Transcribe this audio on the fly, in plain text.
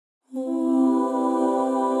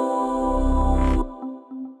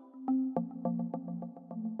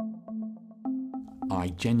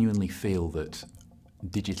genuinely feel that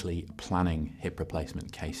digitally planning hip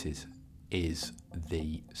replacement cases is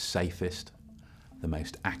the safest, the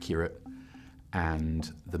most accurate,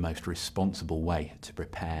 and the most responsible way to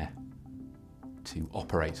prepare to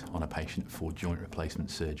operate on a patient for joint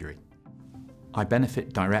replacement surgery. I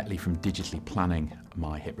benefit directly from digitally planning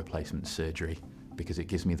my hip replacement surgery because it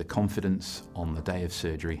gives me the confidence on the day of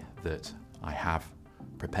surgery that I have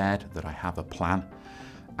prepared, that I have a plan,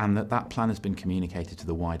 and that plan has been communicated to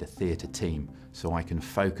the wider theatre team so I can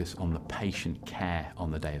focus on the patient care on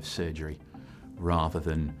the day of surgery rather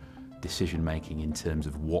than decision making in terms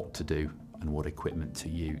of what to do and what equipment to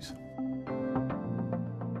use.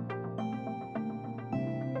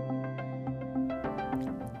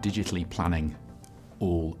 Digitally planning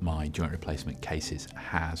all my joint replacement cases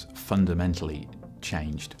has fundamentally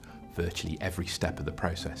changed virtually every step of the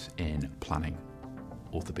process in planning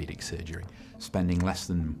orthopaedic surgery. Spending less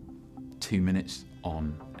than 2 minutes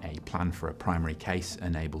on a plan for a primary case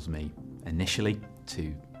enables me initially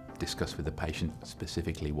to discuss with the patient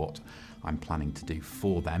specifically what I'm planning to do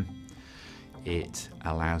for them. It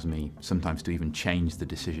allows me sometimes to even change the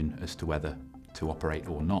decision as to whether to operate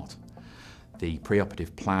or not. The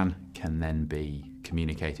pre-operative plan can then be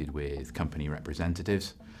communicated with company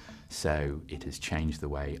representatives, so it has changed the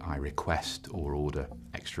way I request or order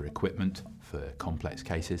extra equipment for complex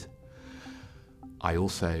cases. I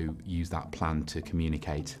also use that plan to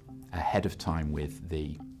communicate ahead of time with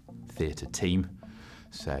the theatre team,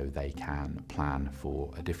 so they can plan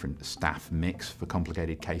for a different staff mix for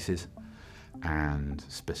complicated cases and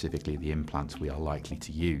specifically the implants we are likely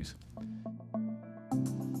to use.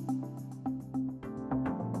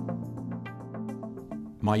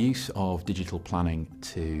 My use of digital planning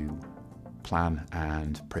to plan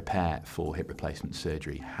and prepare for hip replacement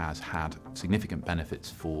surgery has had significant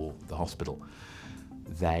benefits for the hospital.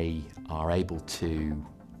 They are able to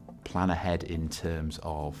plan ahead in terms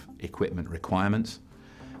of equipment requirements,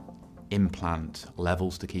 implant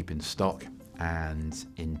levels to keep in stock, and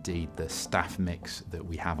indeed the staff mix that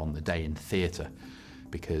we have on the day in theatre,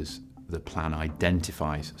 because the plan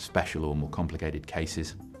identifies special or more complicated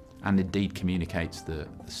cases and indeed communicates the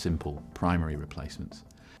simple primary replacements.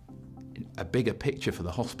 A bigger picture for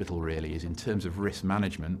the hospital really is in terms of risk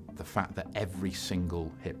management. The fact that every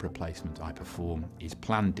single hip replacement I perform is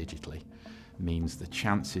planned digitally means the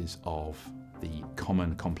chances of the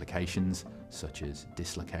common complications such as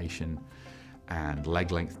dislocation and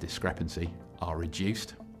leg length discrepancy are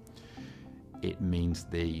reduced. It means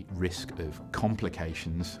the risk of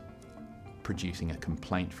complications producing a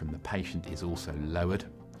complaint from the patient is also lowered.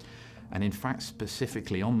 And in fact,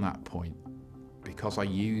 specifically on that point, because I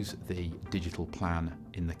use the digital plan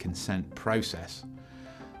in the consent process,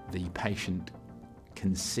 the patient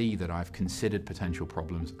can see that I've considered potential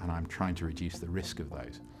problems and I'm trying to reduce the risk of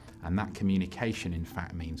those. And that communication, in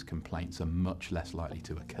fact, means complaints are much less likely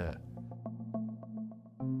to occur.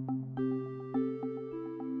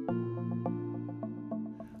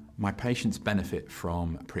 My patients benefit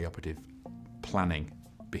from pre-operative planning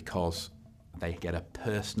because they get a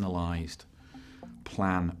personalised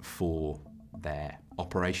plan for their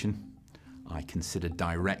operation. I consider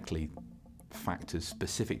directly factors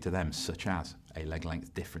specific to them, such as a leg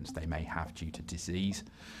length difference they may have due to disease,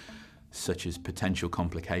 such as potential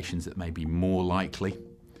complications that may be more likely,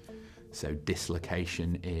 so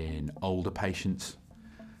dislocation in older patients.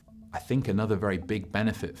 I think another very big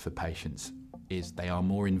benefit for patients is they are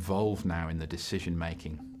more involved now in the decision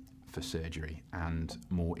making for surgery and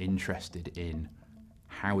more interested in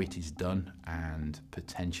how it is done and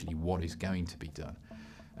potentially what is going to be done.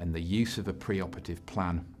 And the use of a pre-operative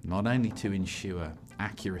plan, not only to ensure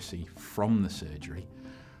accuracy from the surgery,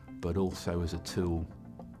 but also as a tool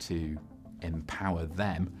to empower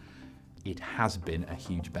them, it has been a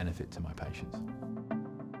huge benefit to my patients.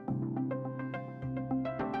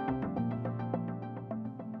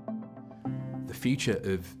 The future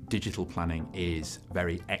of digital planning is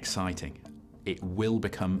very exciting. It will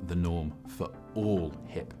become the norm for all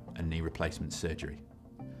hip and knee replacement surgery.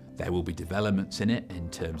 There will be developments in it in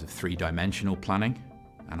terms of three-dimensional planning,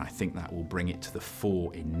 and I think that will bring it to the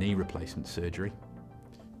fore in knee replacement surgery.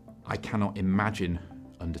 I cannot imagine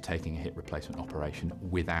undertaking a hip replacement operation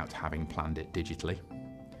without having planned it digitally.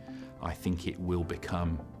 I think it will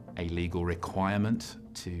become a legal requirement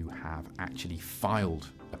to have actually filed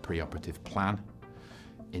a pre-operative plan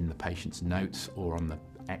in the patient's notes or on the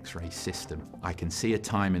X-ray system. I can see a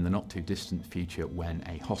time in the not too distant future when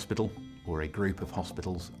a hospital or a group of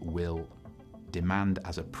hospitals will demand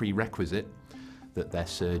as a prerequisite that their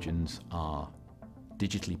surgeons are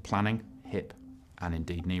digitally planning hip and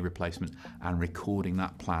indeed knee replacement and recording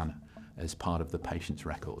that plan as part of the patient's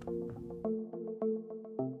record.